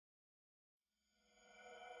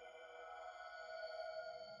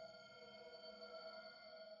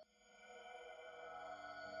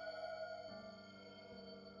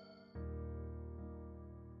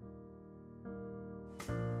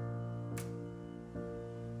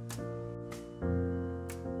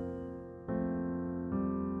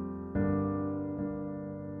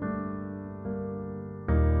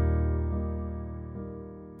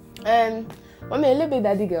Mama, elebe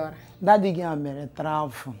daddy girl. Daddy girl mere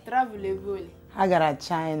travel. Travel evoli. I got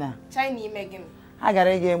China. China imegin. I got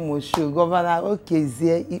a Moshu. Governor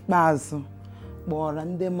Okezie Ikpeazu. Bora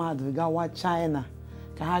ndị mmadụ gawa China.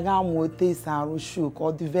 Ka ha ga mụta isi arụ shoe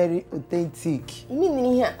called very authentic.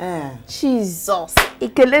 Meaning here. Jesus.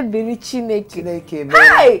 Ikele biri Chineke. Chineke biri.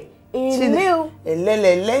 Hey!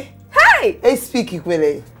 Elele. Hey! I speak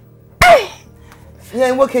ikwele.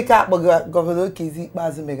 Yeah, nwoke ka akpọ Governor Okezie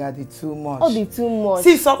Ikpeazu megadi too much. Oh, the too much.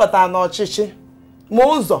 Si sọpụta na ọchịchị. Ma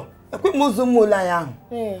ụzọ. Ekwe m ụzọ ụlọ ya ahụ.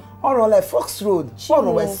 Ọ rụọla Fox Road. Ọ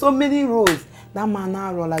rụọla so many roads. That man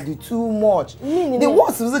now roll like too much. The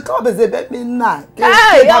worst was the club is a bit now.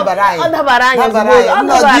 Hey, Nobody.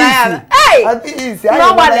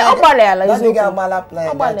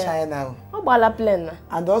 China.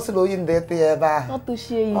 And also in the theater. Not to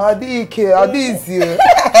share you.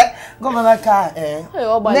 Governor car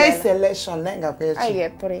next election lenga kwechi. I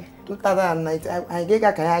get 3. 2019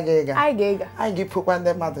 I give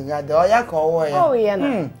Pukande Madugade or ya ko ya. Oh yeah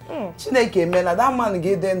na. Chineke mela that man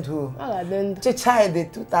get them to. Child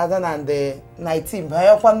 2019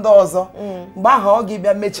 ba kwando ọzọ. Mgbe ahụ ọ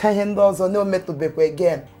ga-bịa mecha ihe ndị ọzọ no metubekwa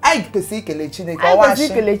again. Anyị kwesị ikele Chineke ọwashi.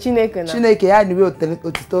 Ikele Chineke na. Chineke ya niwe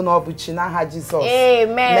otito na ọbụ chi n'aha Jizọs.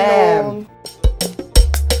 Amen.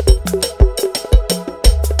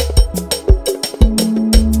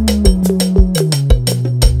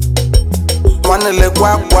 Wanele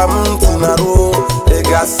kwa mtinaru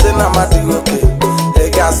ega sena madigoke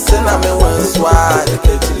ega sena mewenswa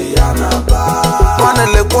ekejiri yanaba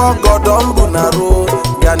wanele kwa godombu naru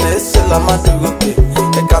gane sela madigoke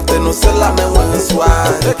ekatenu sela mewenswa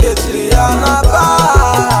ekejiri yanaba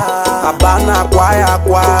abana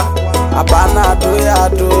kwa abana do ya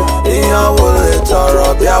do iyo wole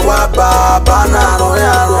toro bia waba abana ro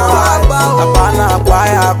ya ro abana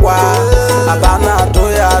kwa abana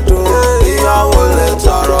do ya do iyo wole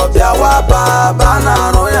toro bia waba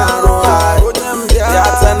abana ro ya ro ya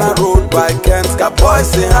tena road by Kent ka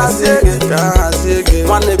boys in hasege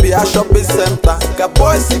wanna be a shopping center ka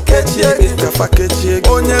boys kechiege ka fakechiege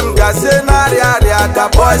onyem gaze na ria ka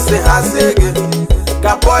boys in hasege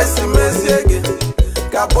ka boys meziege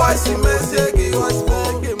ka boys meziege was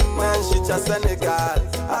big man shicha Senegal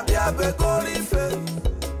Abia Bekorife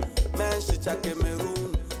man shicha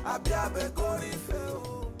Cameroon Abia Bekorife.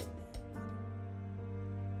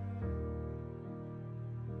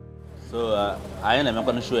 So I am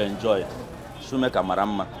going to show enjoy shoemaker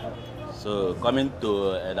marama. So coming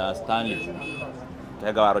to Stanley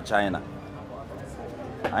Tegawaro China.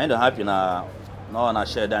 I am happy now na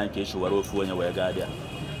share that in case you were off when you were guardian.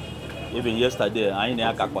 Even yesterday, I didn't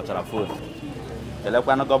have a phone. The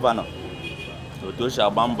Lepana governor, to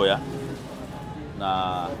Tosha Bamboya,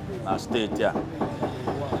 na state here,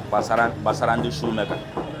 Basarandi shoemaker.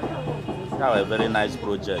 That was a very nice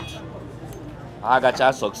project. I got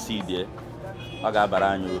to succeed here. I got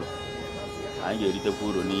Baranyu. I get it to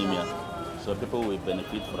Nimia. So people will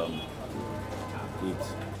benefit from it.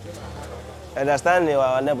 Understand you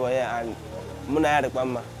are never here and Muna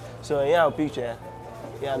Mama. So here a picture.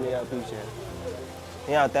 Here me a picture.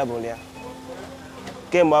 Here a table here.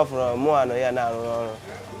 Came off from Moano here now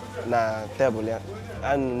na table here.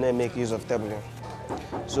 And they make use of table here.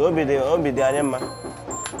 So obi the anema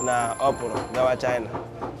na oporo gawa China.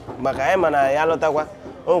 Maka ema na ya lotakwa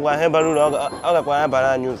o kwa he baru o kwa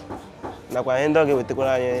bara news na kwa hendo ge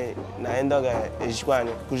wetekwara anyị na hendo ge ejikwa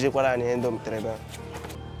anyị kujekwara anyị hendo mterebe.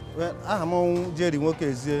 Well, I'm Jerry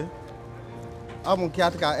Okezie. I'm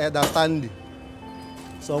Kiatka Eda Stanley.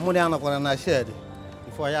 So money I'm not gonna share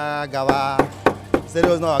before ya gawa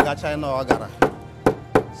serious no ga China or gara.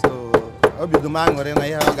 So obi do man ngore na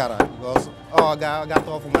ya gara because o ga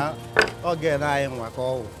off ma o ge na anyị nwa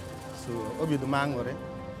ko. So obi do man ngore.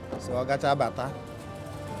 So I got a bata.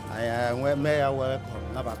 I went mayor welcome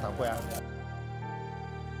Nabata.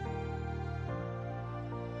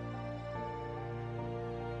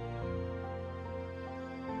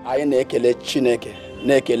 I na-ekele Chineke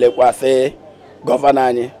na-ekelekwa sị gọvanọ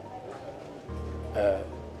anyị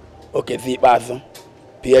Okezie Ikpeazu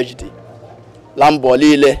PhD la mbọ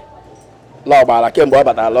niile la ọgbara kemgbe ọ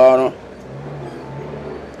batara ọrụ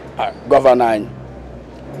gọvanọ anyị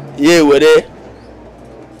ya ewere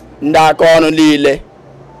ndị aka ọrụ niile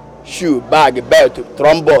shoe bag belt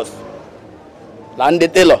trombos la ndị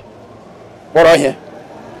tailor kpọrọ ihe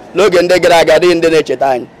n'oge ndị gara aga dị ndị na-echeta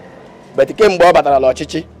anyị but kemgbe ọ batara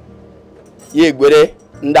n'ọchịchị ya egwere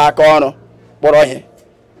ndị aka ọrụ kpọrọ ihe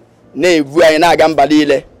na-evu anyị na-aga mba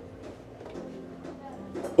niile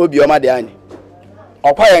obiọma dị anyị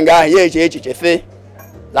ọkwaghị nga ahụ ya echiche sị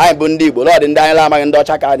na anyị bụ ndị Igbo lọdị ndị anyị la amaghị ndị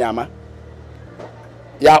ọcha ka anyị ama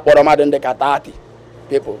ya kpọrọ mmadụ ndị ka 30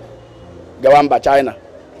 people gawa mba China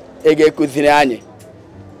ga-ekuziri anyị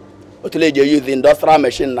otu le eji use industrial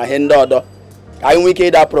machine na ihe ndị ọdọ ka anyị nwee ike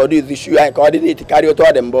ịda produce shoe anyị ka ọ dị n'iti karịa otu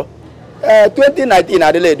ọ dị mbụ 2019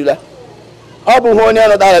 adịla edula ọ bụ ihe onye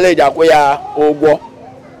nọdara eji akwụ ya ụgwọ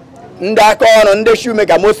ndị aka ọrụ ndị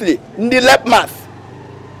shoemaker mostly ndị lepmas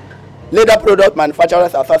Leather Product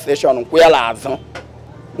Manufacturers Association kwụ ya azụ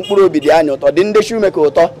mkpụrụ obi dị anyị ụtọ dị ndị shoemaker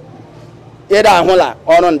ụtọ ịda ahụla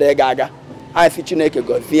ọrụ ndị ga-aga anyị si Chineke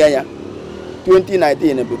gọzie ya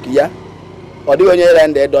 2019 bụ ya ọ dịghị onye ere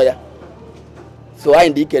ndị edo ya so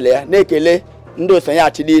anyị dị ikele ya na-ekele ndị osonye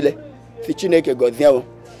achị niile si Chineke gọzie o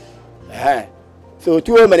so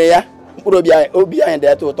otu o mere ya mkpụrụ obi anyị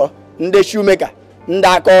dị ụtọ ndị shoemaker ndị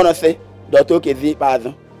aka ọrụ si Dr. Okezie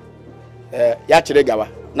Ikpeazu ya chịrị gawa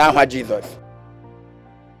n'aha Jizọs.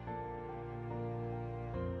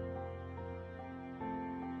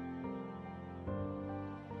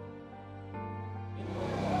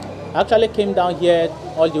 I actually came down here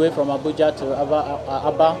all the way from Abuja to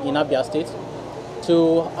Abia in Abia State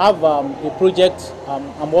to have a project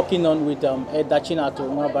I'm working on with Dachina to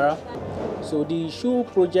Mwabara. So the shoe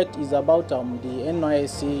project is about the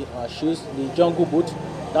NYSC shoes, the jungle boot,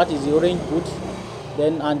 that is the orange boot,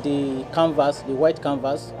 then and the canvas, the white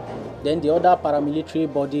canvas, then the other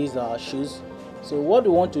paramilitary bodies shoes. So what we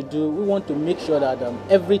want to do, we want to make sure that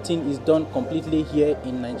everything is done completely here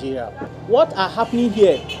in Nigeria. What are happening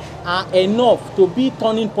here are enough to be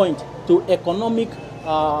turning point to economic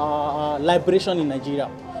liberation in Nigeria.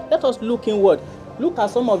 Let us look inward. Look at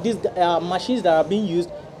some of these machines that are being used.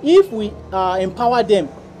 If we empower them,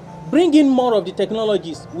 bring in more of the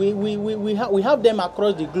technologies, we have them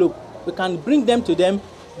across the globe. We can bring them to them,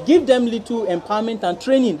 give them little empowerment and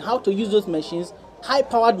training how to use those machines,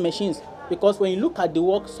 high-powered machines. Because when you look at the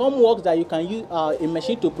work, some works that you can use a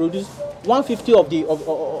machine to produce 150 of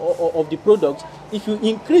the products. If you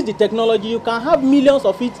increase the technology, you can have millions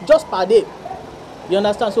of it just per day. You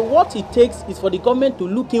understand? So what it takes is for the government to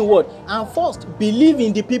look inward and first believe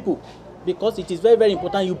in the people, because it is very, very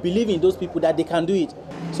important you believe in those people that they can do it.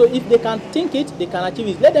 So if they can think it, they can achieve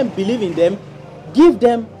it. Let them believe in them, give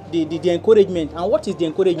them the encouragement. And what is the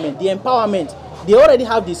encouragement? The empowerment. They already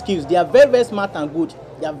have the skills. They are very, very smart and good.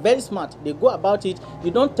 They are very smart. They go about it.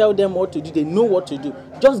 You don't tell them what to do. They know what to do.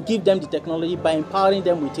 Just give them the technology by empowering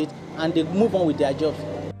them with it, and they move on with their jobs.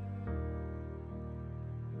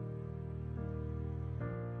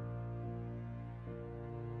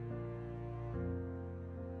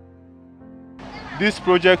 This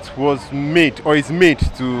project was made or is made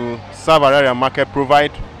to serve area market,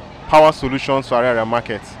 provide power solutions for area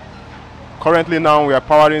markets. Currently now we are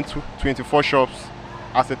powering 24 shops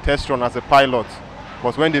as a test run, as a pilot.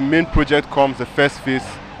 But when the main project comes, the first phase,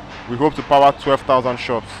 we hope to power 12,000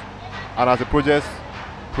 shops. And as the project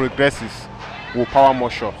progresses, we'll power more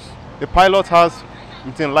shops. The pilot has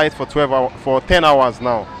light for 10 hours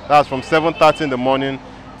now. That's from 7:30 in the morning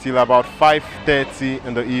till about 5:30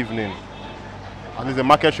 in the evening. At least the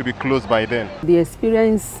market should be closed by then. The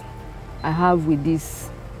experience I have with this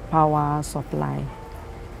power supply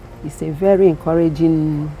is a very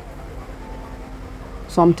encouraging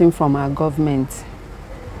something from our government.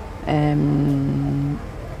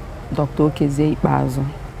 Dr. Okezie Ikpeazu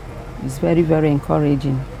is very, very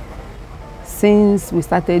encouraging. Since we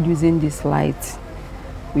started using this light,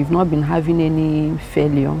 we've not been having any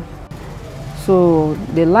failure. So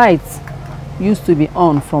the lights used to be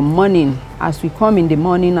on from morning. As we come in the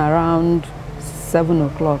morning around 7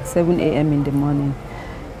 o'clock, 7 a.m. in the morning,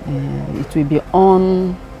 it will be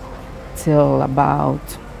on till about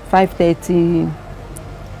 5:30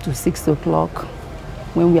 to 6 o'clock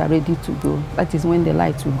when we are ready to go. That is when the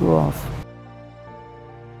lights will go off.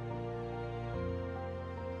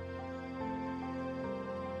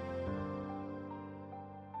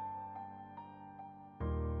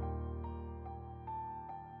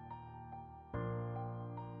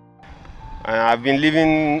 I've been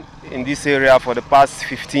living in this area for the past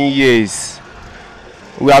 15 years.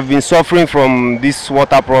 We have been suffering from this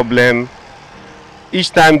water problem.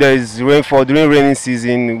 Each time there is rainfall, during rainy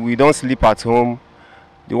season, we don't sleep at home.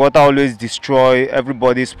 The water always destroys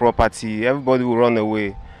everybody's property. Everybody will run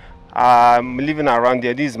away. I'm living around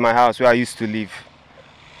here. This is my house where I used to live.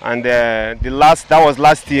 And that was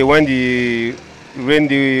last year when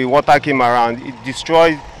the water came around. It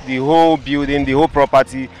destroyed the whole building, the whole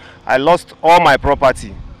property. I lost all my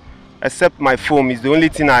property, except my phone. Is the only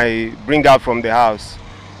thing I bring out from the house.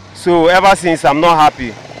 So ever since, I'm not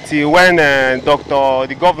happy. Till when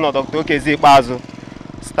the governor, Dr. Okezie Ikpeazu,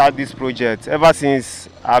 started this project. Ever since,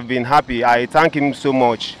 I've been happy. I thank him so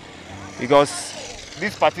much, because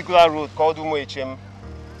this particular road called Umo Echem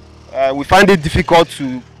we find it difficult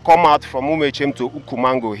to come out from Umechem to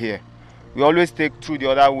Ukumango here. We always take through the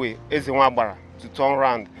other way, Ezenwabara, to turn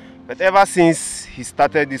around. But ever since he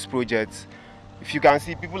started this project, if you can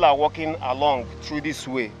see, people are walking along through this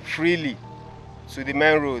way freely to the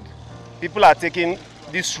main road. People are taking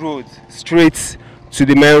this road straight to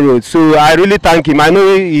the main road. So I really thank him. I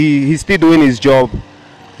know he's still doing his job.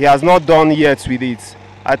 He has not done yet with it.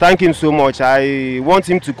 I thank him so much. I want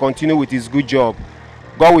him to continue with his good job.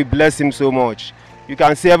 God will bless him so much. You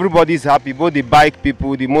can see everybody is happy, both the bike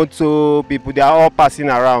people, the motor people, they are all passing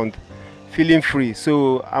around, feeling free.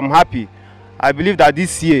 So I'm happy. I believe that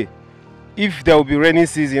this year, if there will be rainy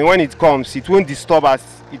season, when it comes, it won't disturb as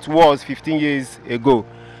it was 15 years ago.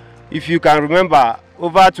 If you can remember,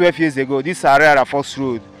 over 12 years ago, this area Fox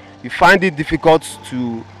Road, you find it difficult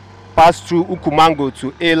to pass through Ukumango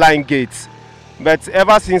to A-line gates. But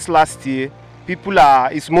ever since last year,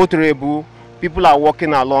 it's motorable, people are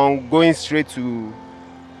walking along, going straight to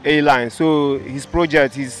A-line. So his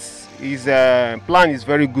project, his plan is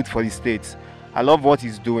very good for the state. I love what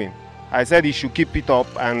he's doing. I said he should keep it up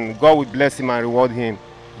and God will bless him and reward him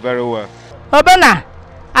very well. Obena,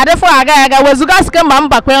 adefo aga wezuga skemba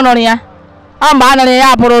mbakwe onori ya. Amba anori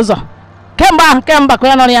ya aborozo. Kemba kwe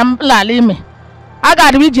onori ya lala ime. Aga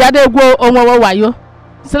adibiji ade egwu onwewe wayo.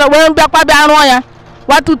 Sile we mbiakwa bia aru ya.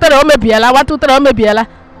 Watutere o mebiela.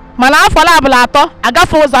 Mana afọ labụla atọ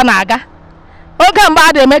agafe ụzọ na-aga. Oge mgbe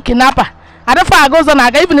a na-eme kidnapper, adịfọ aga ụzọ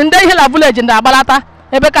na-aga, even ndị ihe la village ndị agbalata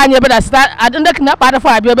ebe ka anyị ebe da sita ndị kidnapper adịfọ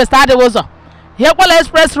abịa ebe sita adịghị ụzọ. Ihe kwala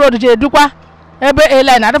express road ji edukwa ebe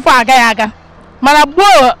A-line adịfọ aga ya aga. Mana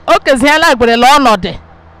gbuo Okeziela egberela ọnọdụ.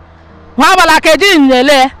 Nwa agbala ka eji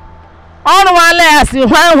nyele ọrụ nwale ya si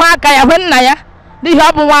nwa aka ya hwe nna ya n'ihi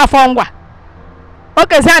ọ bụ nwa afọ ngwa.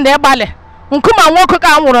 Okezie ndị ịgbalị nkụma nwoke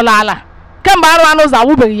ka nwụrụla ala kemgbe arụ anụ ụzọ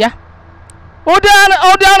awụbeghị ya. Ụdị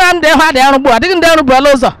ọrụ ndị ha dị arụgbu adịghị ndị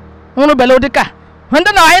ọrụbela ụzọ nrụbela ụdị ka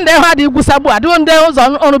ndị na anyị ndị ha dị igwusagbu adịghị ndị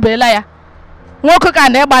ụzọ ọrụbela ya. Nwoke ka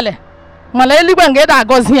ndị ịgbalị mana eluigwe nga ịda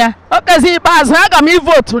agọzi ya. Okezie Ikpeazu aga m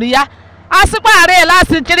ivoturu ya asịkwa arịela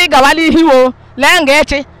asị chịrị gawala ihiwo lee nga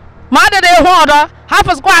echi ma adịghị ihu ọdọ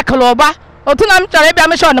hafụzikwa akụlụ ụba otu na m chọrọ ịbịa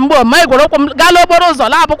mishọn mgbe ma egwere ụkwụ m gaa okporo ụzọ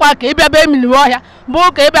labụkwa ka ịbịa be emili ọhịa bụ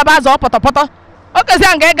ka ịbịa ba azọ pọtọpọtọ.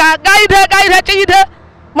 Okezie nga ga ide chigide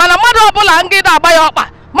mana mmadụ ọbụla nga ịda agba ya ọkpa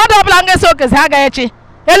mmadụ ọbụla nga esi Okezie agaghị echi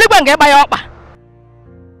eluigwe nga ịgba ya ọkpa.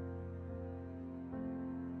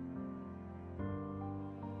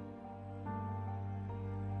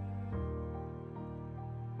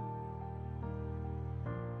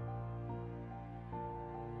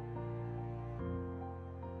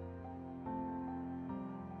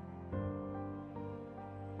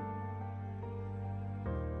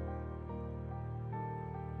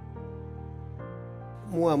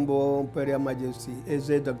 Mwambo Imperial Majesty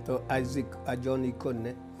Eze Dr. Isaac Ajoni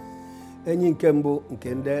Ikone enyi nke mbụ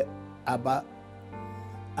nke ndị Aba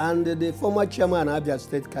and the former chairman Abia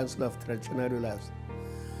State Council of Traditional Rulers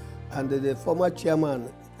and the former chairman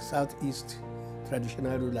Southeast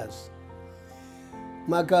Traditional Rulers.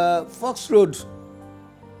 Maka Fox Road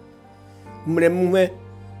mremume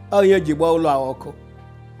onye ji gba ụlọ ọkụ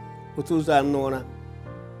otu ụzọ anụra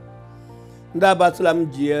ndị abatụla m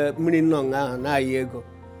ji mmiri nnọọ ahụ na-ayị ego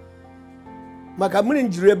maka mmiri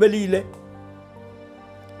njiri ebe niile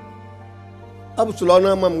ọ bụ sụlọ ọnụ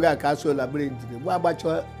ama m ga-aka asụla mmiri njiri gba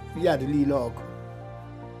agbachọ ya dị niile ọkụ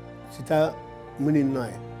site mmiri nnọọ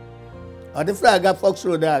ya ọ dịfere aga Fox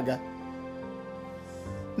Road aga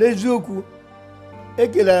n'eziokwu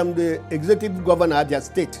ekelere m the executive governor Abia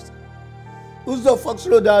State ụzọ Fox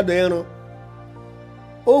Road adọ ịrụ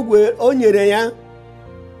ogwe o nyere ya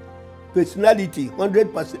personality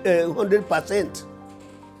 100%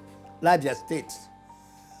 Abia State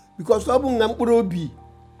because ọ bụ nga mkpụrụ obi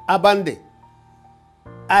abande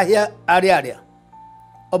ahịa arịarịa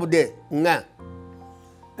ọ bụ de nga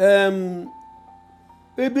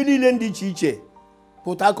ebe niile ndị iche iche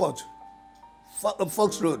Port Harcourt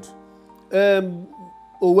Fox Road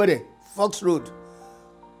Owerri Fox Road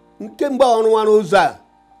nke mgbe ọrụ ụzọ a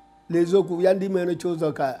n'eziokwu ya ndị merecha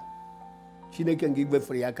ụzọ ka Chineke nga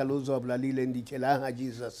igbefere ya aka n'ụzọ ọbụla niile ndị iche n'aha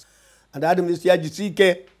Jizọs and adị m isi ya jisi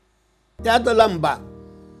ike ya dọla mba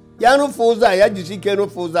ya rụfe ụzọ a ya jisi ike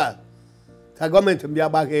rụfe ụzọ a ka gọọmenti mbịa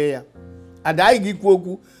gbaghee ya ada anyị gị ikwu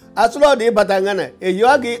okwu asụrụ ọ dị ịbata ngana ehi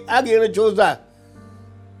a ga-erecha ụzọ a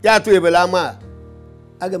ya atụ ebele ama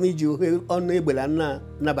aga m iji ohe ọnụ egbela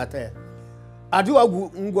nnabata ya adịghị ọgwụ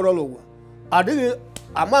ngwọrọla ụwa adịghị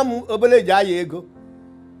ama m obele eji aya ego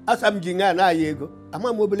asa m ji nga na-aya ego ama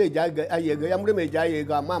m obele eji aya ego ya mụrụ m eji aya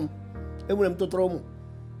ego ama m enwere m tụtụrụ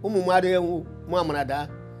ụmụ m adịghị enwu mụ amara daa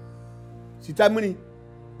site mmiri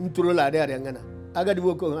ntụrụ la dị ngana agadi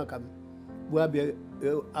nwoke ha kam bụ abịa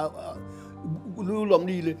ụlọ m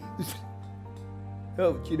niile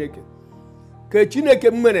Chineke ka Chineke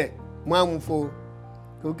m mere ma mfo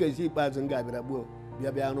ka Okezie Ikpeazu ngabịara gbuo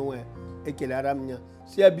bịa n'onwe ya ekelara m ya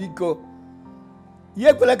si ya biko ihe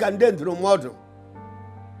ekwela ka ndị ndụrụmọdụ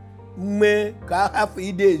mee ka hapụ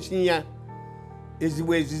ide ezi ya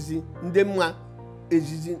ezigbo ezizi ndị mma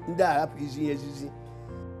ezizi ndị ahapụ izi ya ezizi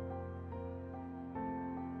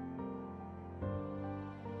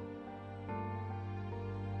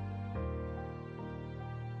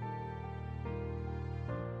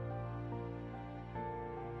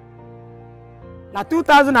na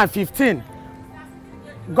 2015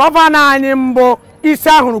 gọvanọ anyị mbụ isi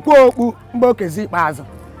ahụrụ kwa okpu mgbe Okezie Ikpeazu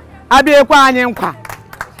abịakwa anyị nkwa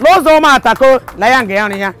n'ụzọ ụmụatako na ya nga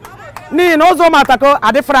nri ya n'ihi na ụzọ ụmụatako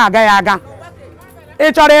adịfere aga ya aga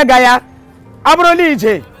ịchọrọ ịga ya ọ bụrụ na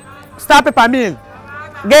ije Star Paper Mill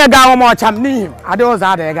ga-ega ụmụọcha m n'ihi adị ụzọ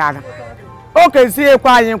adịghị aga Okezie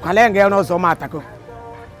ekwe anyị nkwa na ya nga n'ụzọ ụmụatako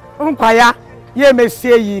nkwa ya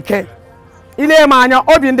emesie ya ike ile m anya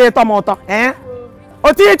obi ndị ịtọ m ụtọ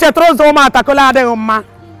otu i chetara ụzọ ụmụatako adịghị mma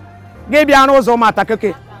gị bịa n'ụzọ ụmụatako ke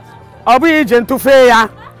ọ bụghị ije ntụfe ya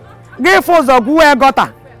gị fụ ụzọ gwuo gọta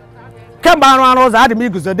kemgbe arụ ụzọ adị m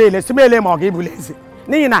iguzodo ele si m ele ma ọ ga-ebuli ezi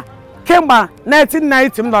n'ihi na kemgbe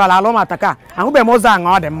 1990 m nọrọ ala ụmụatako a ahụbeghị m ụzọ aṅa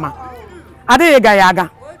ọ dị mma adịghị ga ya aga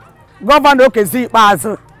gọvanọ Okezie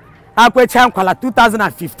Ikpeazu akwecha nkwala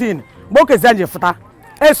 2015 mgbe Okezie ji fụta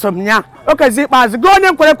eso m ya Okezie Ikpeazu gị onye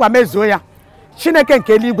nkwere kwa mezuo ya Chineke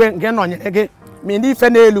nke eluigwe nke nọnyere gị ma ndị ife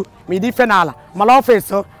n'elu ma ndị ife n'ala mala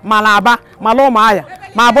ọfịs ma na Aba ma na Ụmụahịa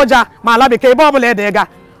ma Abuja ma ala bekee ebe ọbụla ede ga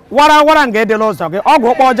wara nga edela ụzọ gị ọgwụ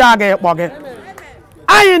ụkpọ ọjọọ agaghị ekpọ gị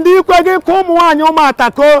anyị ndị ikwe gị ka ụmụ nwaanyị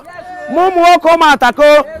ụmụatako ma ụmụ nwoke ụmụatako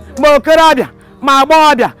ma okorobịa ma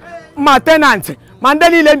agbọghọbịa ma tenantị ma ndị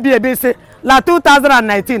niile bi ebe isi la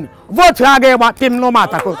 2019 vootu ha agaghị gba pim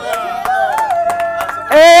n'ụmụatako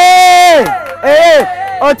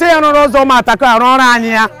otu ya rụrụ ụzọ ụmụatako arụ ọrụ anyị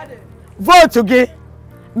ya vootu gị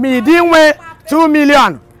ma ịdị nwe 2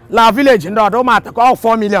 million la village ndị ọdụ ụmụatako ọ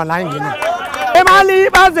 4 million la anyị gị Emala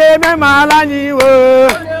Ikpeazu ememala anyị iwo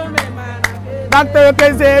Dr.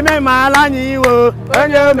 Okezie ememala anyị iwo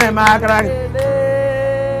onye omemakara gị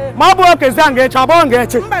ma ọ bụ Okezie a ga-eche ọ bụ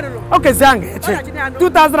ga-eche Okezie a ga-eche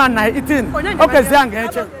 2019 Okezie a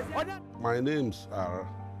ga-eche. My names are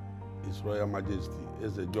His Royal Majesty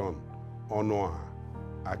Eze John Onoha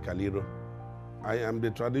Akaliro. I am the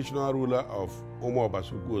traditional ruler of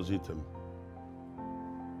Umuobasuku Ozitem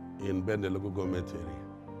in Bende local government area.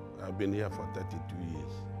 I've been here for 32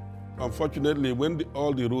 years. Unfortunately, when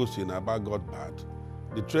all the roads in Aba got bad,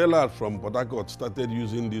 the trailers from Port Harcourt started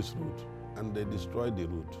using this route and they destroyed the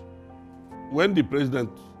route. When the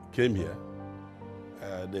president came here,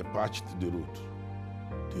 they patched the route.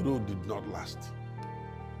 The road did not last.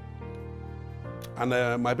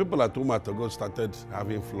 And my people at Umatago started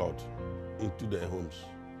having flood into their homes.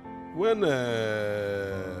 When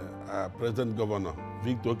President Governor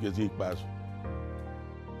Victor Okezie Ikpeazu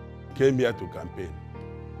came here to campaign,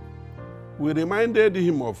 we reminded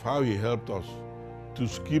him of how he helped us to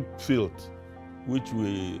skip field,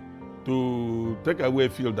 to take away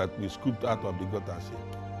field that we scooped out of the gutters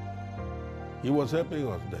here. He was helping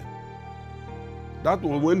us then. That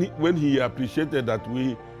was when he appreciated that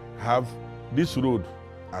we have this road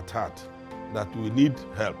at heart, that we need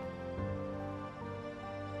help.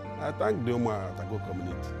 I thank the Umatago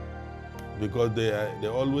community because they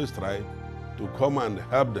always try to come and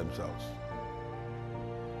help themselves.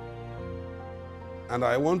 And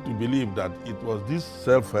I want to believe that it was this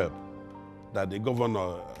self-help that the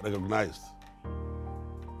governor recognized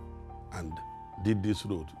and did this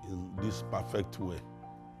road in this perfect way.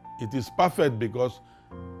 It is perfect because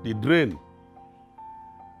the drain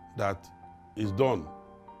that is done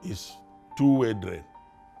is two-way drain.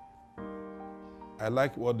 I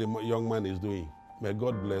like what the young man is doing. May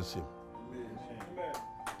God bless him.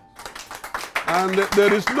 And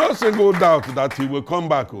there is no single doubt that he will come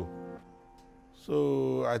back.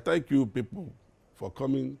 So I thank you people for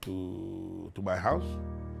coming to my house.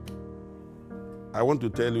 I want to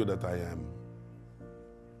tell you that I am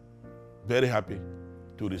very happy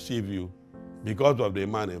to receive you because of the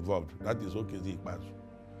man involved. That is Okezie Ikpeazu.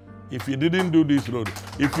 If you didn't do this road,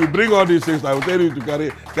 if you bring all these things, I will tell you to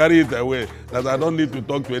carry it away, that I don't need to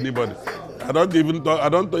talk to anybody. I don't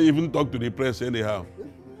even talk to the press anyhow.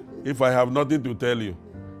 If I have nothing to tell you,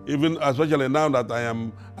 even especially now that I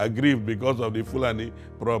am aggrieved because of the Fulani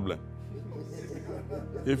problem.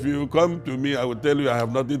 If you come to me, I will tell you I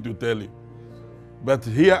have nothing to tell you. But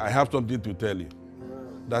here I have something to tell you.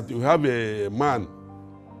 That you have a man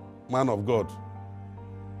man of God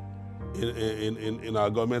in our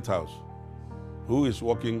government house who is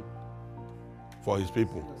working for his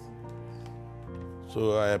people.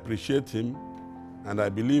 So I appreciate him, and I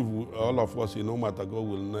believe all of us in Omatago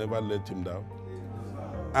will never let him down.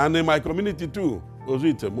 And in my community too,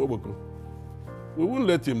 Ozite Moboko, we won't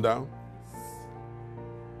let him down.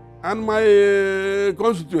 And my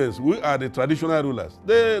constituents, we are the traditional rulers.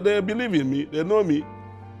 They believe in me, they know me.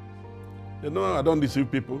 They know I don't deceive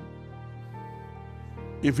people.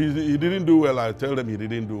 If he didn't do well, I tell them he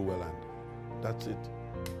didn't do well, and that's it.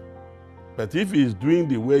 But if he's doing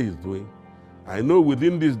the way he's doing, I know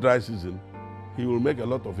within this dry season, he will make a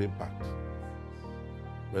lot of impact.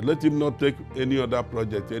 But let him not take any other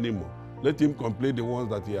project anymore. Let him complete the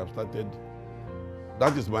ones that he has started.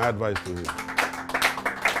 That is my advice to him.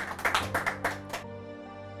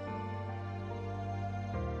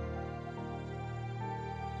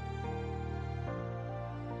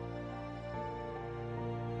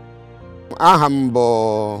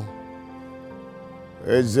 Ahambo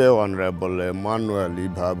Eze Honorable Emmanuel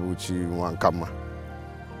Ibabuchi Wankama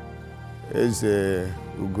Eze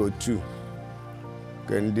Ugochu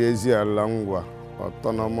Kendezi Alangwa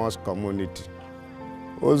Autonomous Community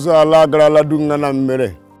Ozo ala grala dunga na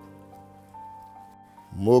mmere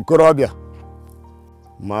Mokorobia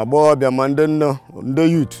Mabobia mandeno ndo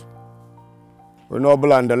youth Ono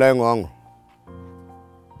blandele ngongo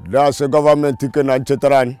That's the government ticket na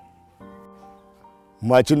chetarani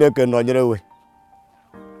Machineke nonyerewe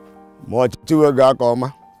Mochiwe ga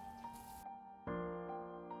koma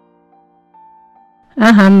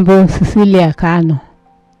Ahambo Cecilia Kano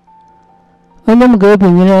Onye m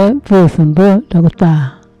ga-ebinyere votu mbụ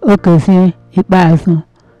Dr. Okezie Ikpeazu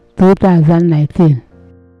 2019.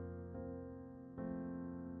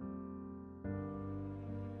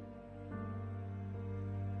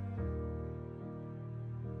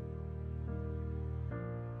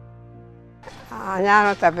 Anyị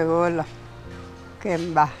arụtabeghị ụlọ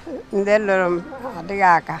kemgbe ndị lụrụ m adịghị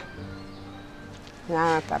aka. Anyị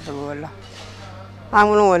arụtabeghị ụlọ.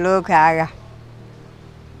 Anwụrụ nwere oge agha.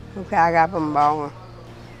 Oge agha bụ mgbe ọnwụ.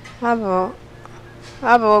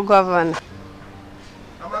 Ọ bụ gọvanọ.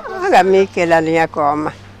 Aga m ekele ya ka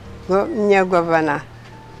ọma. Nye gọvanọ.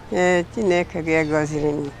 Chineke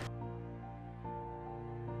ga-egọziri m.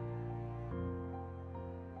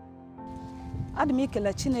 Adị m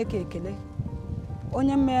ekele Chineke ekele.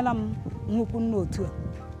 Onye mmeela m nwukwu n'otu a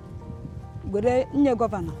gwere nye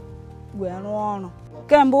gọvanọ wee rụọ ọrụ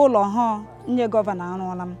kemgbe ụlọ ọhụụ nye gọvanọ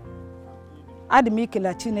arụọla m. Adị m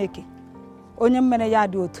ikele Chineke onye mmere ya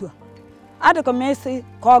dị otu a. Adịkọ m isi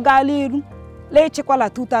ka ọ gaa n'iru lee chikwala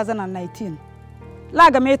 2019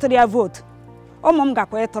 laga m ịtụrụ ya votu ụmụ m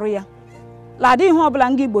gakwa ịtụrụ ya ladị ihe ọbụla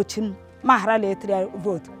m ga-egbochi m ma ghara la ịtụrụ ya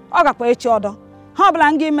votu ọ gakwa echi ọdọ ha ọbụla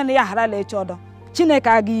m ga-emere ya ghara la echi ọdọ Chineke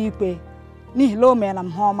agaghị ikpe n'ihi na o meela m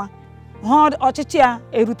ha ọma ha ọchịchị ya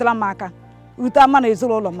erutela m aka rute ma na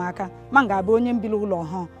ezinụlọ m aka ma ga-abụ onye mbili ụlọ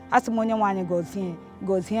ọhụụ asị m onye nwaanyị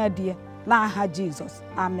gọzie di ya n'aha Jizọs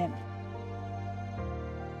amen.